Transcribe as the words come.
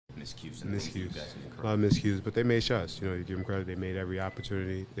miscues and things that you guys can A lot of correct. miscues, but they made shots. You know, you give them credit. They made every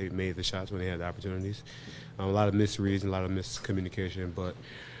opportunity. They made the shots when they had the opportunities. A lot of misreads and a lot of miscommunication, but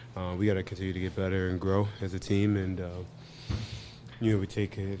we got to continue to get better and grow as a team. And you know, we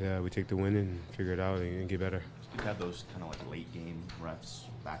take the win and figure it out and get better. You have those kind of like late game reps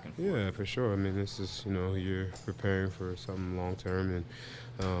back and forth. Yeah, for sure. I mean, this is, you know, you're preparing for something long term,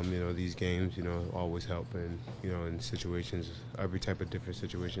 and you know, these games, you know, always help, and you know, in situations, every type of different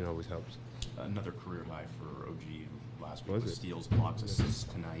situation always helps. Another career high for OG last week Was with it? steals, blocks, assists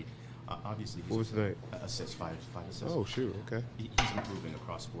tonight. Obviously, What was tonight? Assists, five assists. Oh, shoot. Okay. He's improving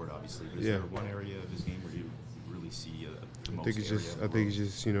across the board, obviously. But is Yeah. there one area of his game where you really see the I most think it's area just, of I think growth? it's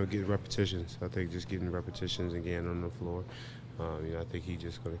just, you know, getting repetitions. I think just getting repetitions and getting on the floor. You know, I think he's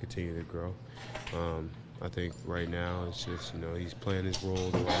just going to continue to grow. I think right now it's just, you know, he's playing his role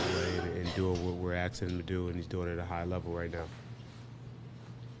the right way and doing what we're asking him to do, and he's doing it at a high level right now.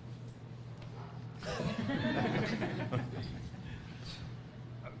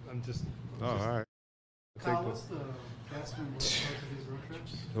 I'm just. Oh, all right. Kyle, what's the best and worst part of these road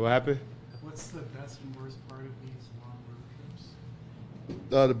trips? What happened? What's the best and worst part of these long road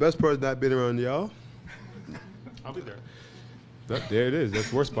trips? The best part is not being around y'all. I'll be there. There it is. That's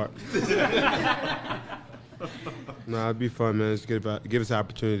the worst part. No, it'd be fun, man. It's good give us the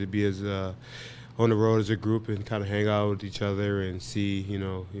opportunity to be as on the road as a group and kind of hang out with each other and see, you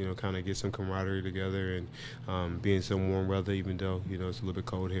know, kind of get some camaraderie together and be in some warm weather, even though you know it's a little bit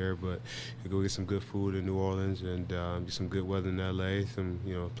cold here. But go get some good food in New Orleans and get some good weather in LA.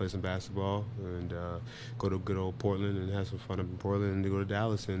 Play some basketball and go to good old Portland and have some fun up in Portland and go to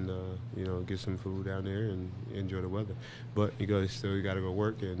Dallas and get some food down there and enjoy the weather. But you got to go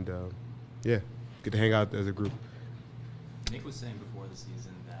work and yeah, get to hang out as a group. Nick was saying before the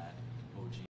season that